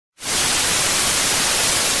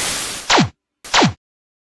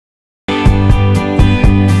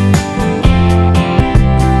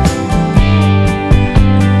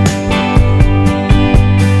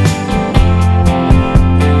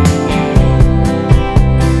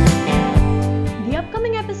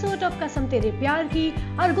Tere Pyaar Ki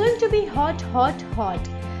are going to be hot.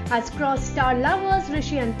 As cross-star lovers,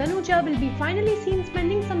 Rishi and Tanuja will be finally seen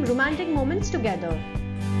spending some romantic moments together.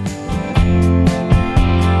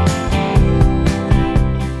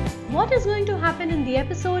 What is going to happen in the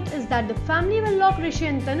episode is that the family will lock Rishi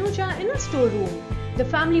and Tanuja in a storeroom. The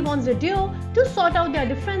family wants the duo to sort out their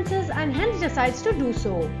differences and hence decides to do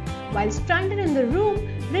so. While stranded in the room,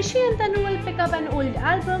 Rishi and Tanu will pick up an old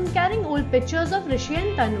album carrying old pictures of Rishi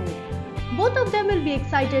and Tanu. Both of them will be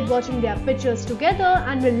excited watching their pictures together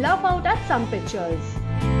and will laugh out at some pictures.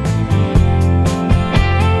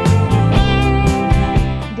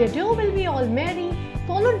 Their duo will be all merry,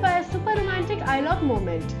 followed by a super romantic I love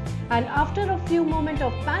moment. And after a few moments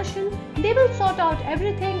of passion, they will sort out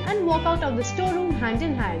everything and walk out of the storeroom hand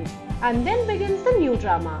in hand. And then begins the new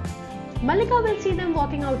drama. Malika will see them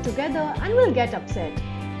walking out together and will get upset.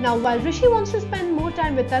 Now, while Rishi wants to spend more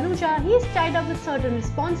time with Tanuja, he is tied up with certain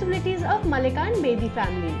responsibilities of Malika and baby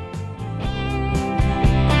family.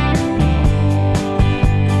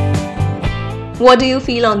 What do you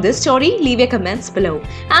feel on this story? Leave your comments below.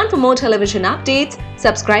 And for more television updates,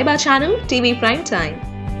 subscribe our channel TV Prime Time.